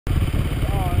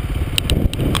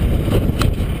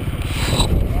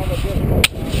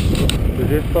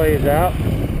this plays out.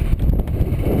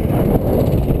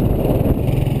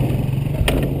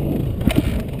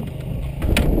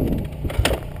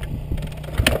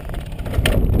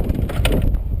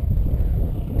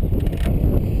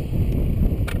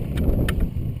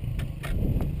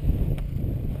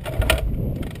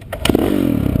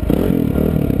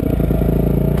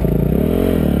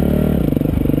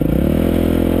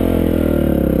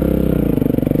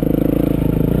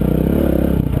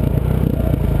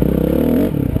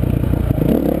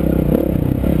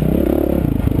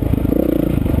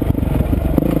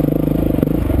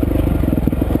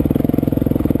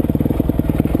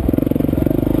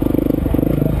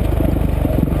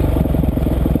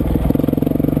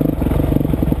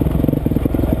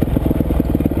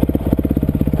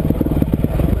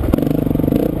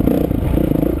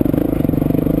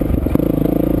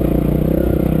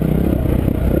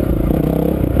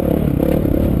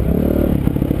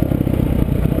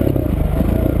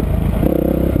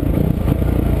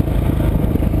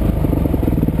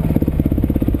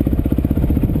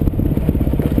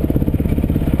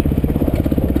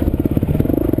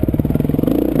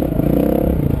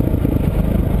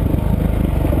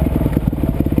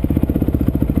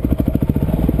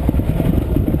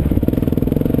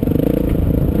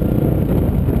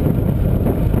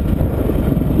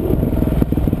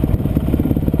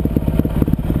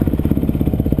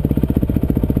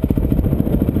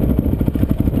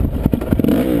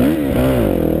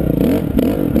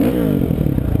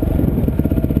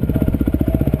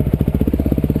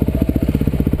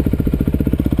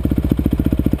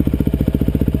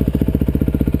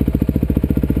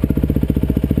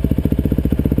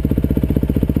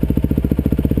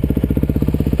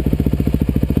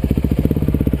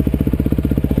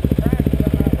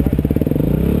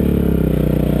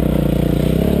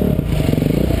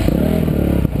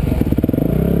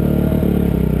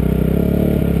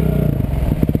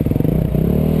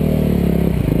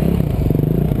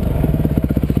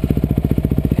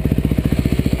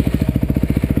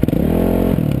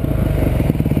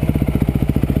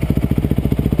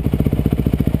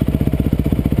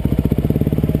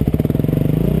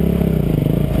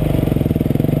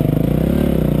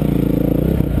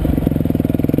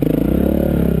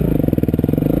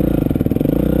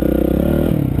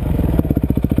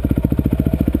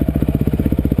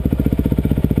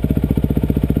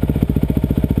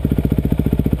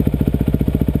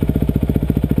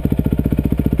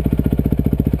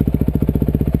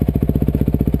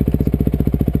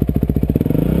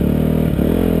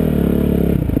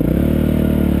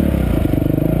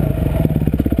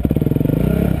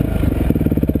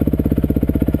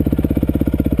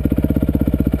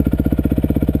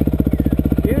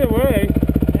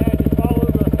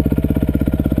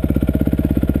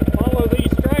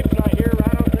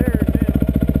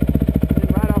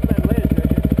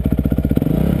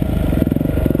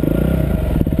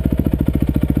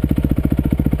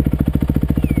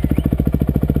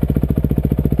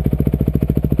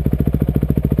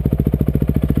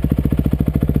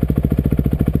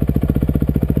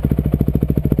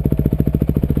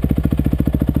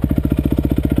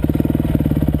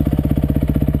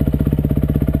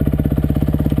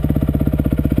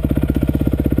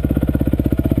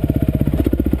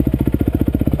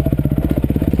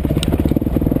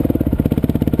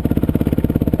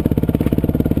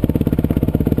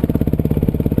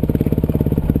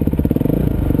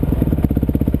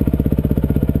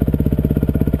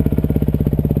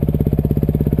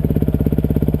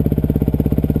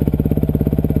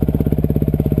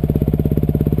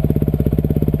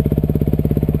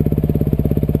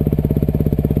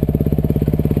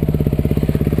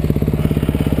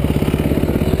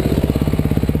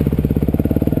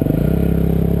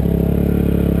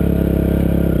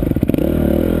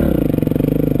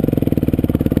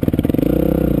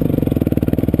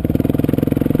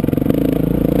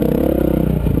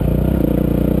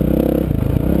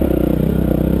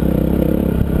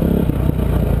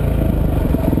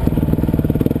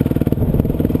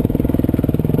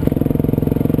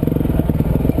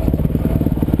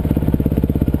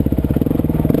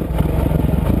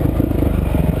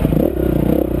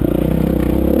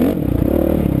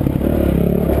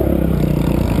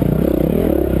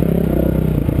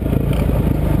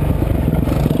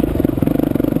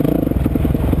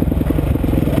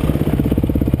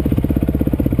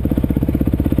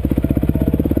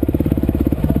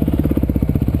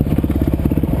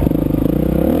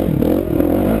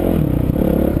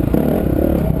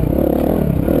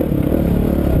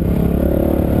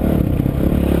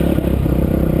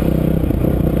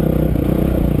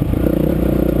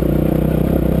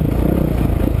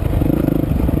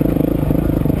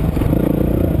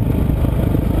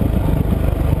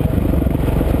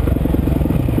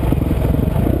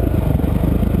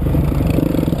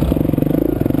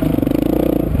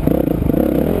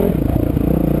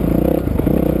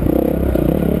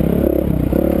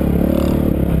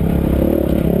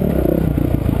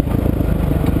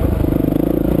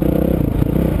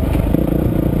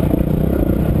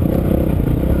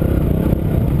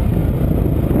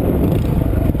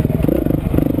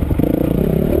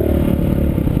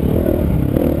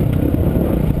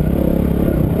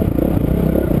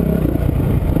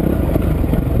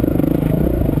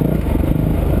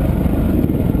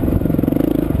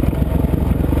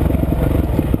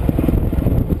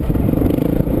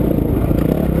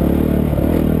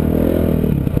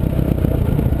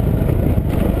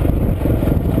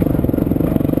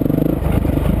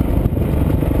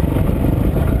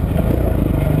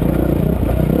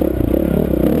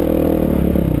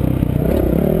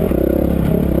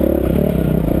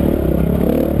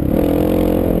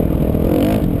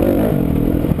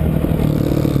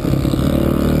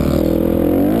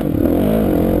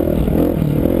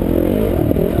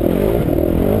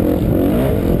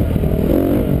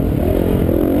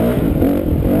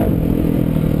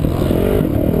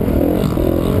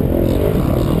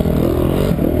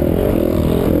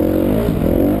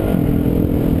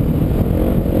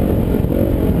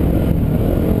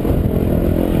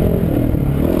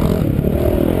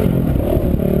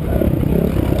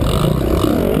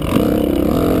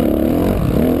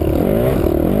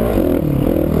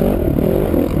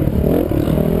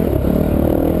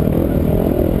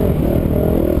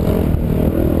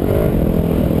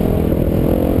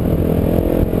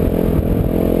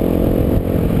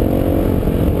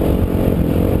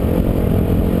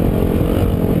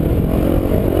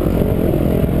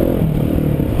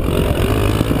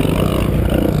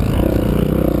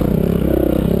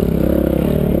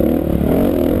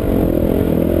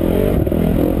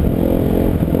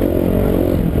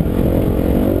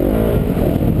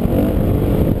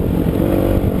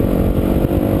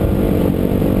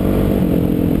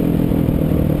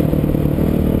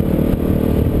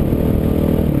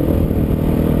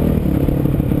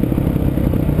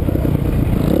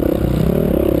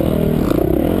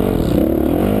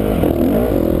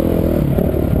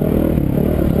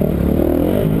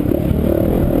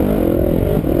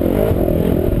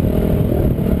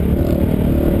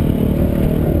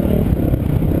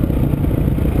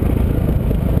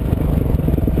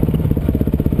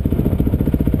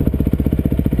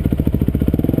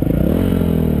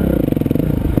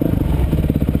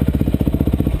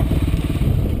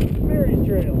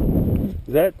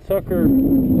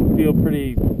 fucker feel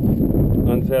pretty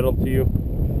unsettled to you?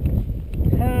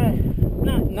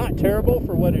 Not terrible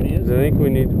for what it is. I think we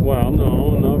need, well,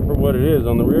 no, not for what it is.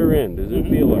 On the rear end, does it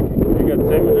feel like you got the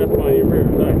same adjustment on your rear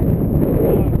as I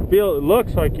do? It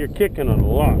looks like you're kicking it a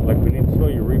lot, like we need to slow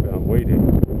your rebound weight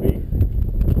in.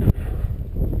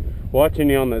 Watching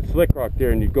you on that slick rock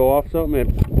there and you go off something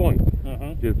and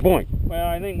boink, just boink. Well,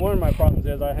 I think one of my problems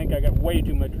is I think I got way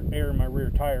too much air in my rear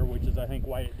tire, which is I think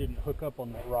why it didn't hook up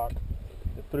on that rock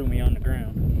that threw me on the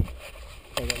ground.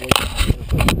 So I got way too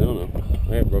much air. I don't know.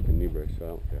 I have broken knee brace, so I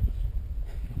don't care.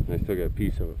 And I still got a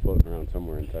piece of it floating around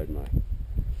somewhere inside my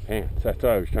pants. That's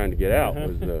what I was trying to get out,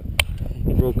 was the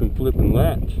broken flipping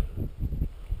latch.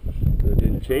 That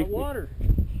didn't chafe me. Water.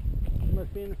 You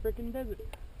must be in the freaking desert.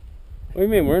 What do you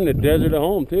mean? We're in the desert at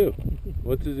home too.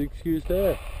 What's his excuse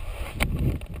there?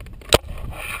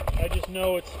 I just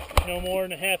know it's no more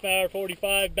than a half hour,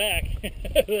 45 back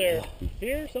there.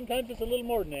 Here, sometimes it's a little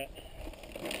more than that.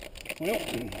 Well,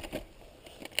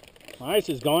 my ice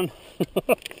is gone.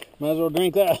 Might as well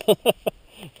drink that.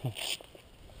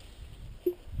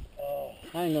 Oh,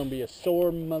 I ain't gonna be a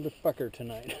sore motherfucker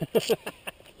tonight.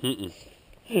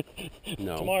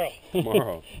 No.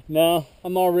 Tomorrow. No,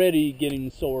 I'm already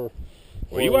getting sore.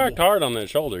 Well, you worked hard on that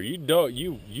shoulder. You don't.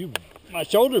 You. My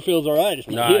shoulder feels all right. It's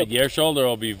my hip. Your shoulder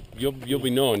will be. You'll be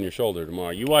knowing your shoulder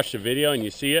tomorrow. You watch the video and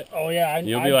you see it. Oh yeah.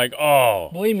 You'll be like, oh.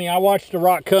 Believe me, I watched the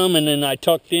rock come and then I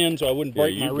tucked in so I wouldn't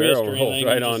break my wrist or anything.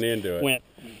 Right on into it. Went.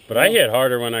 But I hit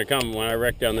harder when I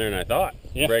wrecked down there, and I thought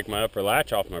break my upper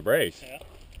latch off my brace. Yeah.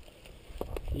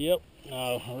 Yep.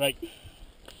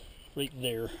 Right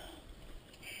there.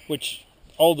 Which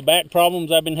all the back problems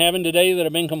I've been having today that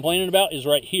I've been complaining about is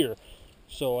right here.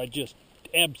 So I just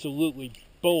absolutely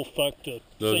bullfucked the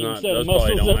same set of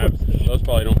muscles. Those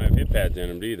probably don't have hip pads in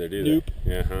them either, do they? Nope.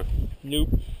 Yeah. Nope.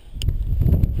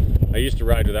 I used to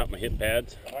ride without my hip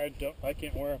pads. I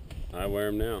can't wear them. I wear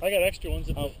them now. I got extra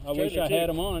ones. I wish I had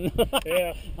them on.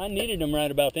 Yeah. I needed them right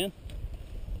about then.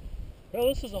 Well,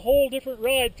 this is a whole different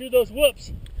ride through those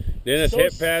whoops. Dennis,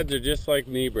 hip pads are just like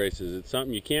knee braces. It's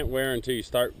something you can't wear until you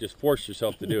start. Just force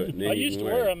yourself to do it. And then I used to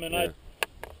wear them, and yeah.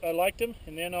 I liked them,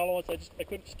 and then all at once I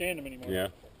couldn't stand them anymore. Yeah.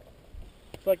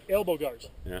 It's like elbow guards.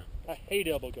 Yeah. I hate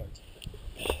elbow guards.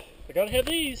 I gotta have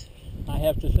these. I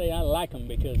have to say I like them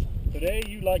because today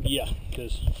you like them. Yeah,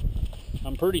 because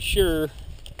I'm pretty sure.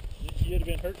 You'd have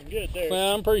been hurting good there.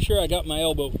 Well, I'm pretty sure I got my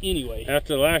elbow anyway.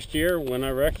 After last year when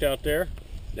I wrecked out there,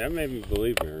 that made me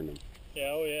believe I earned them.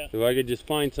 Yeah, oh yeah. If I could just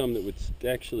find some that would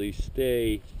actually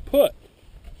stay put.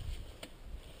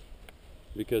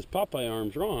 Because Popeye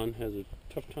Arms Ron has a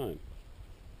tough time.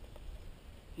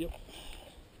 Yep.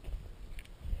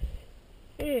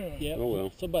 Yeah. Oh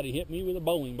well. Somebody hit me with a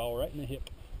bowling ball right in the hip.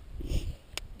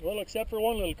 Well, except for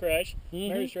one little crash.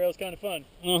 Mary's Trail was kind of fun.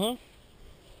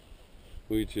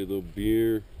 We get you a little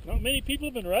beer. Not many people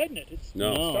have been riding it. It's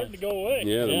starting to go away.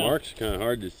 Yeah, the marks are kind of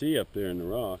hard to see up there in the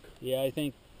rock. Yeah, I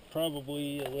think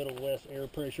probably a little less air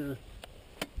pressure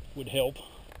would help.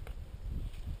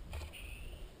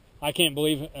 I can't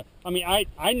believe it. I mean,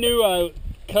 I knew I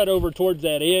cut over towards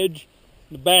that edge.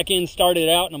 The back end started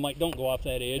out, and I'm like, don't go off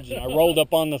that edge. And I rolled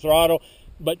up on the throttle.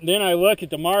 But then I look at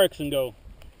the marks and go,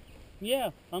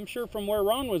 yeah, I'm sure from where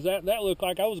Ron was at, that looked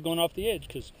like I was going off the edge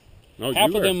because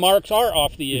half of them marks are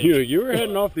off the edge. You were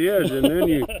heading off the edge, and then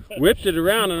you whipped it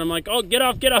around, and I'm like, oh, get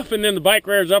off. And then the bike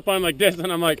rears up on like this,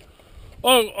 and I'm like,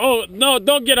 oh, no,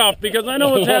 don't get off because I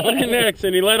know what's happening next.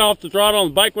 And he let off the throttle,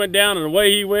 and the bike went down, and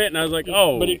away he went, and I was like,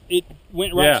 oh. But it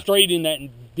went right straight in that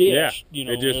ditch. Yeah, you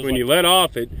know, it just when you let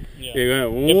off, it went,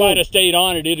 if I'd have stayed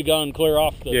on, it'd have gone clear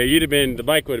off the. Yeah, the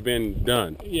bike would have been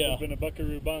done. Yeah, it'd been a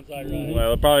buckaroo bonsai ride.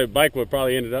 Well, the bike would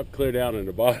probably ended up clear down in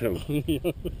the bottom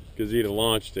because he'd have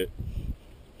launched it.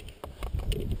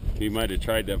 He might have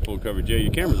tried that full coverage. Yeah,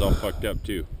 your camera's all fucked up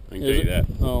too. I can tell you that.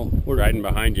 Oh, we're riding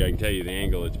behind you. I can tell you the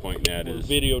angle it's pointing at is.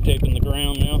 Videotaping the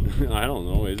ground now. I don't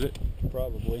know. Is it?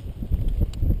 Probably.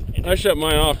 I shut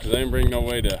mine off because I didn't bring no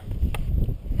way to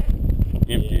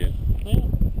empty it. Well,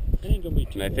 it ain't gonna be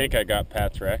too bad. I think I got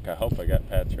Pat's wreck. I hope I got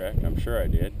Pat's wreck. I'm sure I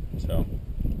did. So.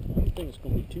 I don't think it's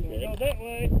gonna be too bad. Go that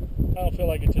way. I don't feel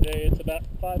like it today. It's about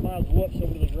 5 miles of whoops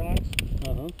over those rocks.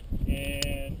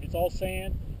 And it's all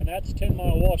sand, and that's a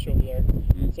 10-mile wash over there.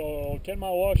 So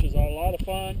 10-mile wash is a lot of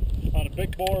fun on a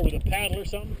big bore with a paddle or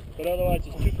something, but otherwise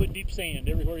it's 2-foot deep sand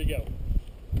everywhere you go.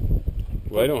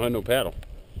 Well, I don't have no paddle.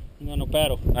 You got no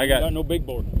paddle. I got no big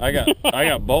board. I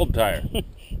got bolt tire.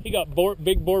 He got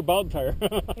big bore bog tire.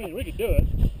 I mean, we could do it.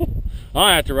 I'll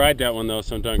have to ride that one though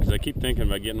sometime because I keep thinking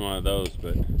about getting one of those,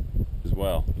 but as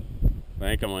well. I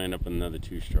think I'm gonna end up with another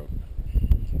 2-stroke.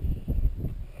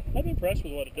 I'm impressed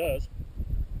with what it does.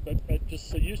 but just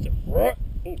so used to.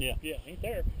 Oh, Yeah. yeah, ain't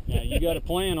there. Yeah, you got to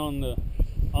plan on the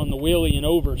wheelie and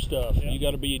over stuff. Yeah. You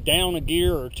got to be down a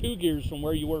gear or 2 gears from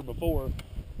where you were before,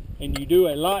 and you do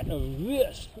a lot of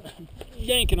this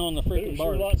yanking on the It freaking was bar.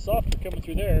 sure a lot softer coming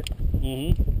through there.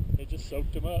 Mm-hmm. It just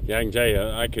soaked them up. Yeah, I can tell you,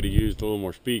 I could have used a little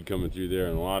more speed coming through there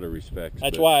in a lot of respects.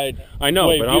 That's but- why I know,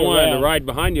 waved but I you wanted around. to ride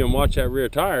behind you and watch that rear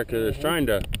tire because it's trying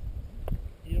to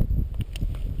Yep.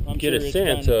 I'm get sure a it's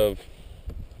sense trying of.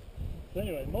 So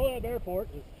anyway, Moab Airport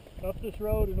is up this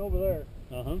road and over there.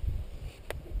 to- Uh-huh.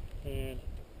 And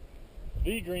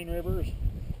the Green River is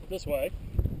this way.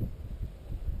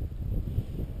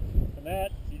 And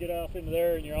that, you get off into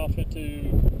there and you're off into,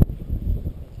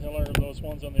 what the hell are those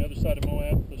ones on the other side of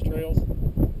Moab, those trails?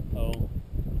 Oh,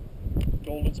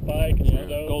 Golden Spike and some yeah, of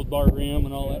those. Gold Bar Rim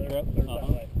and all Yeah, that they're- crap. they're that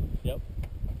Uh-huh. way.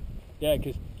 Yeah,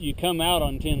 because you come out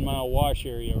on 10 Mile Wash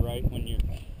area, right, when you're...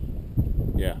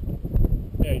 Yeah.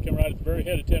 Yeah, you come right at the very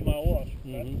head of 10 Mile Wash.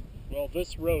 Right? Mhm. Well,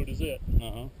 this road is it.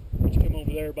 Uh-huh. But you come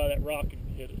over there by that rock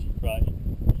and hit it. Right.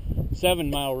 7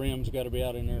 Mile Rim's got to be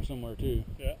out in there somewhere, too.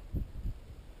 Yeah.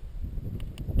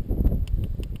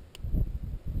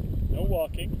 No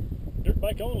walking. Dirt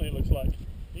bike only, it looks like.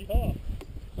 Yeehaw.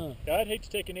 Huh. Yeah, I'd hate to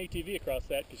take an ATV across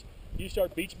that because you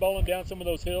start beach balling down some of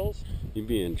those hills. You'd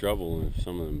be in trouble in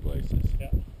some of them places.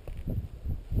 Yeah.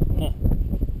 Huh.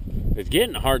 It's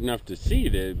getting hard enough to see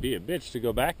that it'd be a bitch to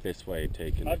go back this way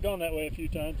taking I've it. gone that way a few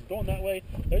times. Going that way,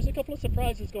 there's a couple of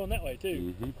surprises going that way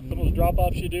too. Mhm. Some of those drop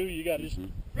offs you do, you got to just hit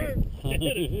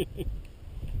it.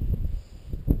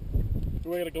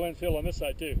 We got a Glenn's Hill on this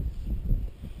side too.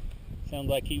 Sounds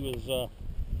like he was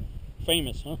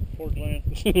famous, huh? Poor Glenn.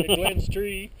 Glenn's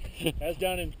tree, that's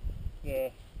down in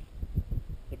the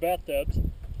bathtubs.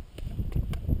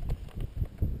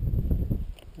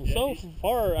 Well, Yeah, so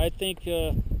far, I think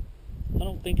I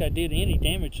don't think I did any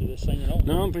damage to this thing at all.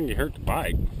 No, I don't think you hurt the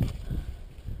bike.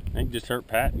 I think just hurt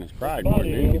Pat and his pride more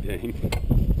Body, than yeah. anything.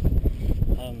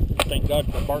 Thank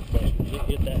God for bark busters. It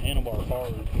hit that handlebar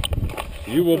hard.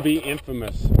 You will be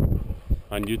infamous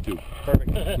on YouTube.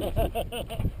 Perfect.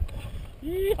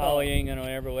 Holly ain't gonna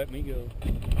ever let me go.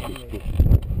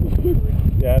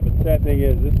 Yeah, but the sad thing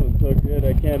is, this one's so good,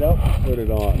 I can't help but put it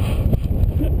on.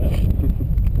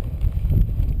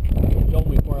 She told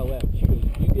me before I left. She goes,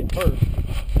 "If you get hurt,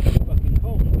 fucking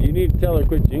call me." You need to tell her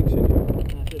quit jinxing you.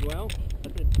 And I said, "Well," I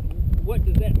said, "what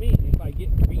does that mean? If I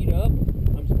get beat up,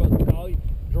 I'm supposed to call you,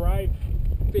 drive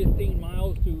 15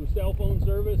 miles to cell phone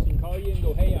service and call you and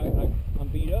go, hey, I'm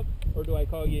beat up, or do I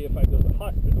call you if I go to the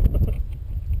hospital?"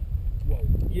 Well,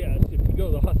 yes, if you go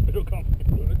to the hospital, call me.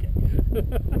 Okay.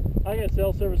 I got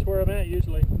cell service where I'm at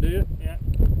usually. Do you? Yeah.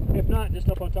 If not, just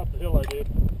up on top of the hill I do.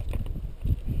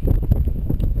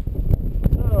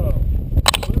 So,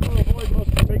 we're going to avoid most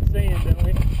of the big sand, don't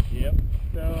we? Yep.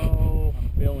 So, I'm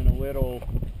feeling a little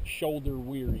shoulder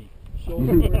weary.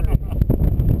 shoulder weary.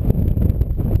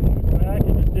 Back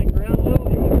and just dig around a little.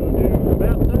 You want to go do the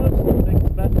bathtubs? It takes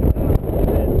about 2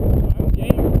 hours. I'm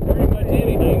game for pretty much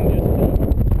anything. Just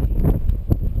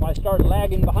if I start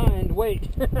lagging behind, wait.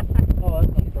 Oh,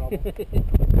 that's not a problem. Do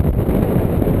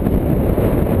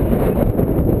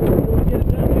we get it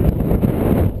done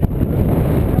yet?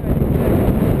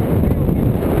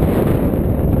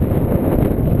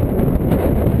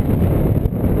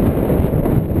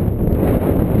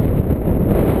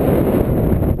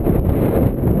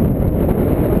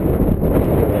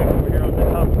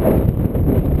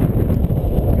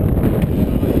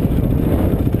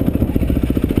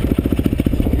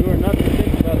 You are not to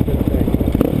think about this thing.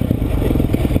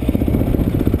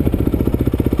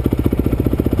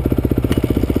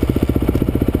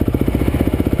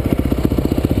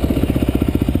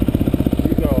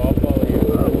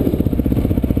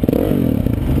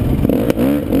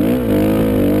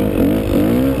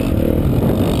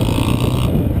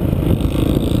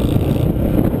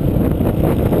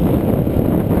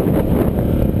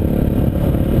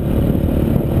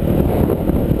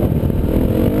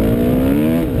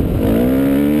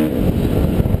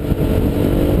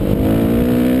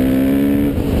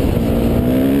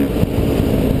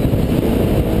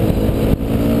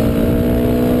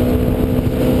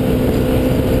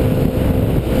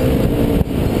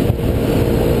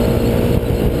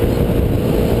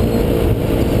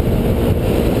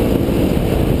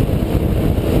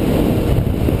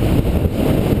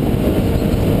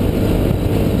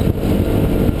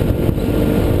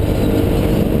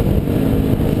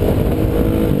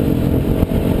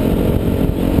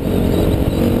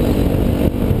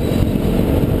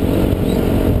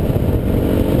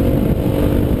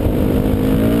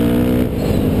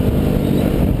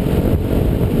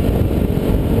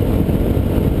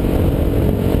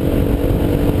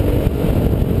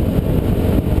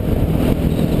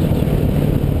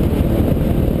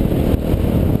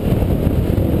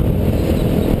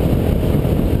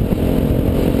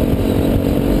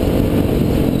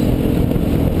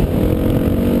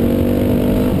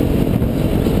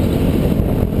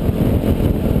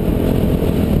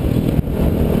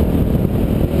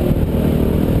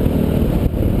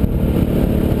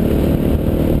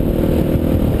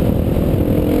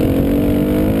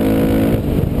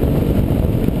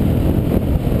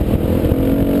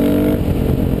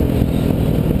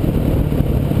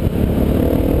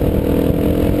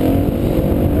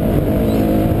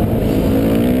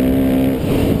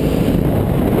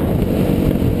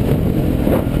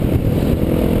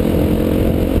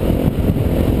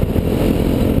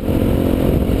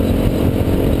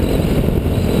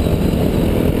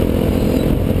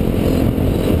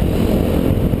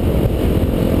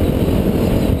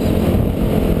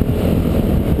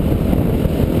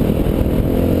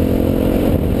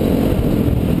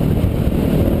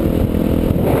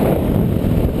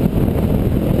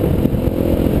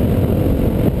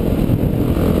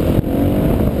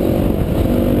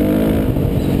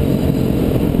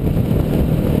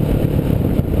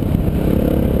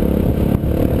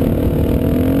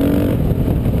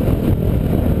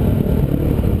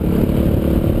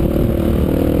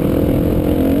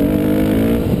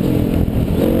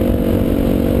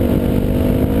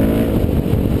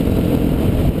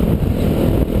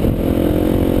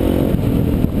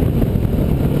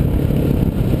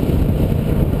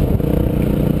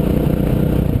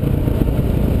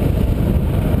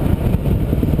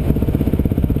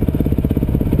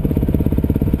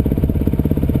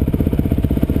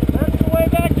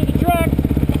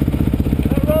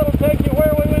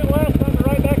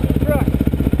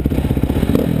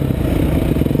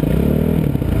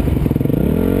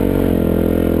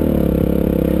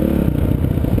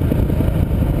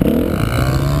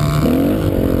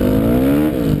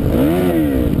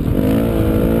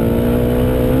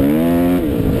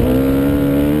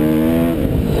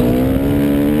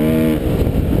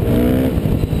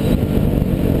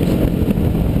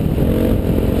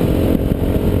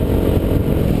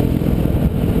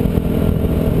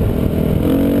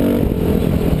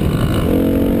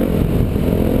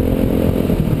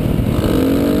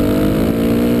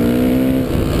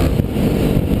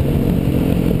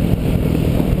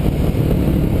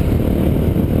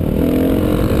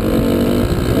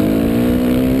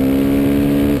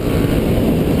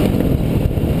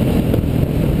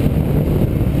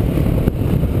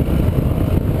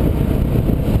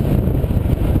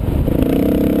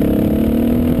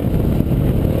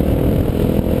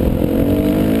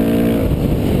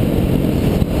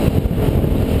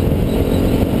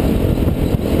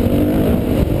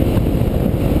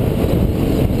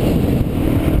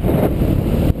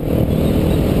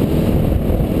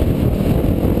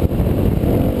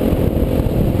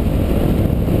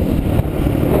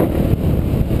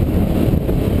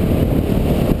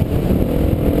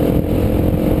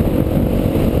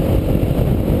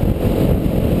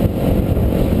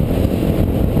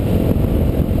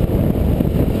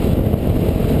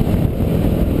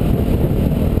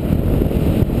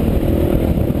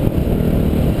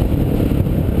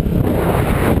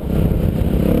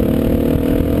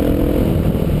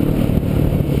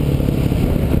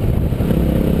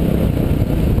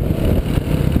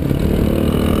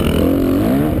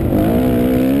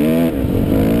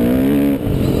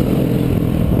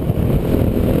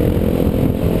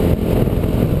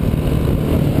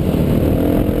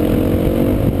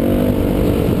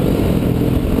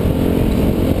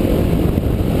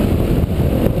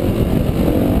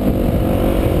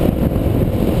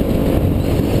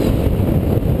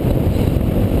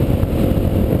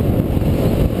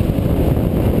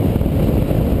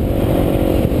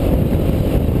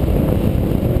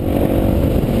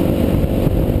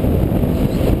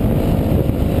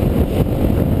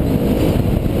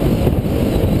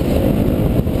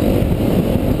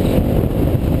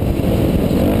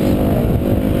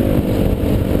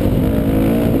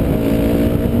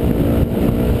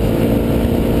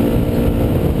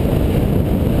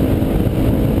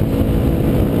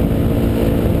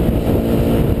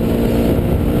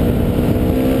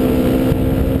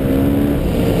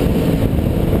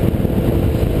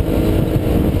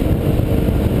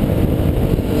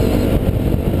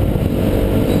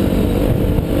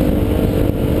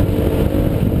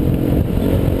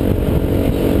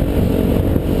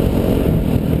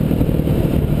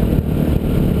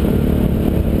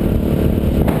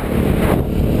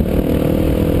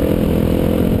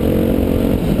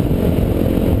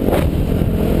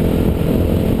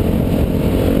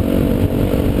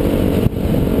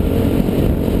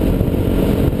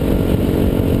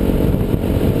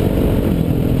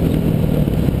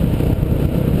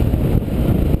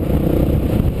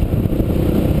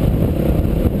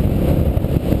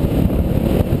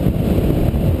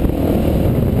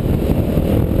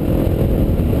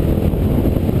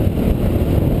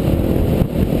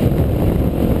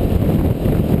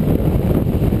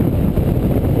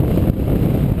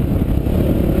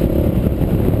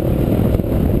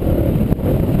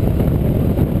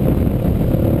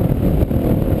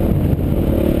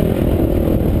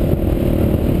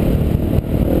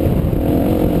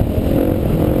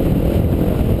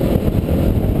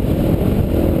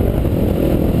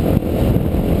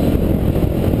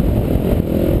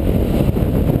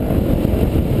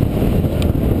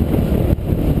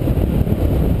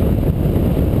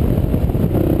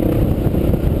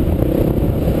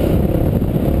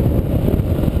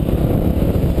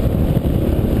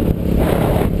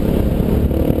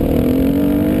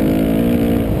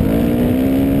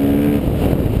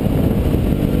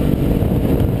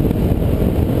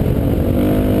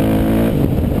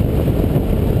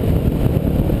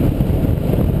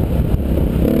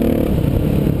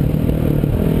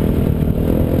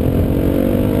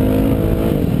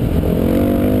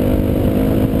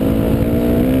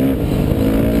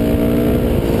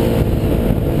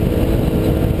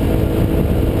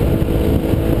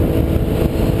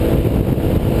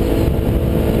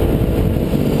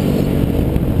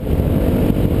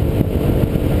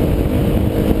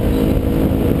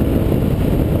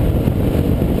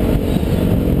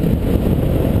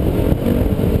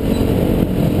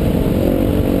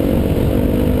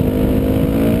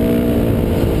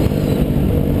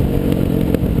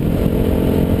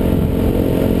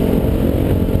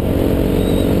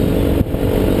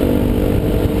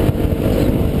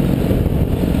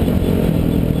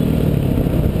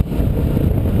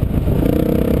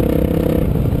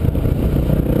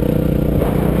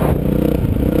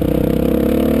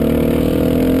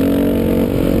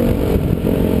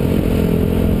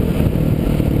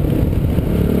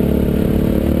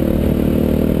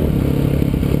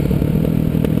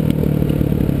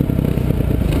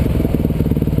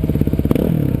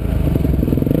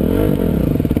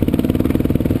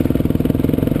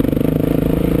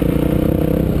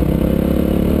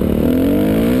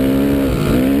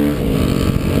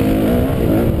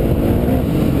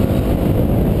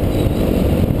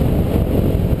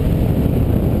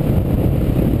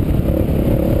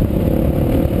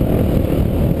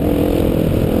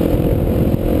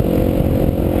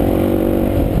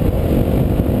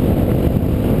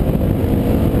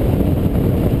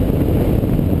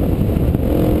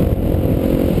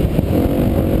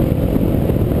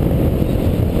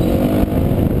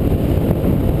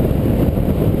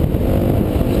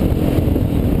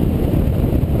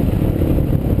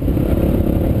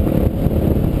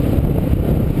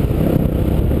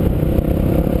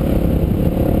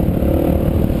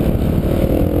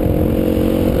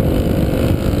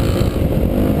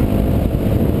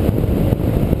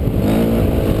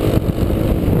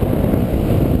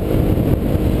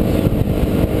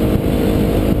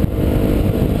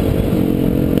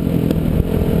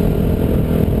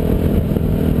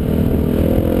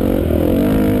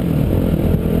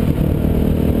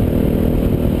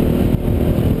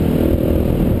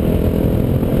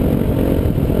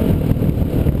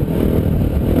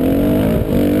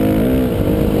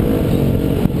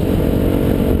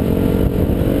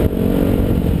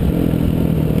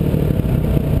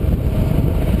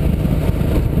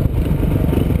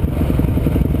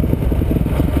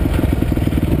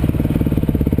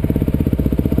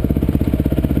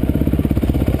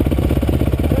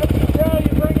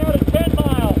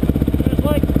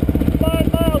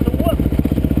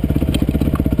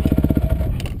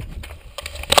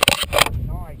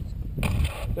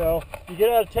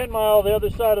 got a 10 mile the other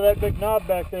side of that big knob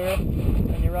back there,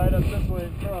 and you ride up this way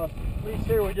and cross. At least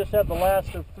here we just have the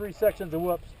last of 3 sections of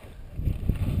whoops.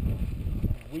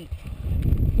 Sweet.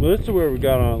 Well, this is where we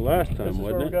got on last time, This is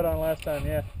where wasn't we it? got on last time,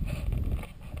 yeah.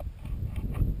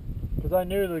 Because I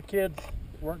knew the kids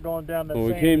weren't going down that Well,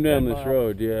 we same came down 10 this mile.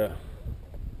 road, yeah.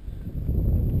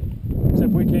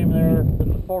 Except we came there at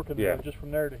the fork of the Yeah. road, just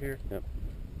from there to here. Yep.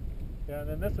 Yeah, and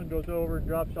then this one goes over and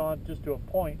drops on just to a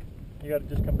point. You got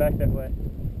to just come back that way.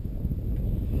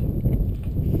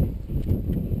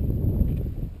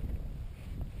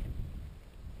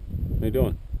 How you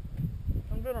doing?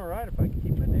 I'm doing all right if I can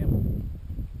keep my damn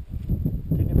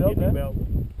kidney belt. Kidney belt.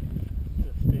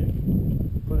 Just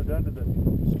stick. Put it under the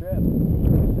strap.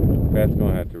 Pat's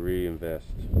gonna have to reinvest.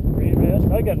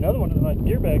 Reinvest. I got another one in my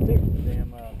gear bag too.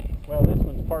 Damn. Well, this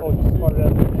one's part Oh, of it's part of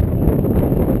that.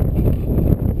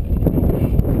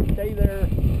 Stay there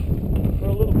for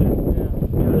a little bit.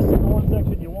 Yeah. This is the one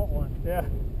section you want one. Yeah.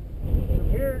 From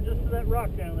here just to that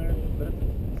rock down there, but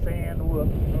it's sand whoop.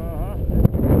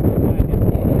 Uh-huh.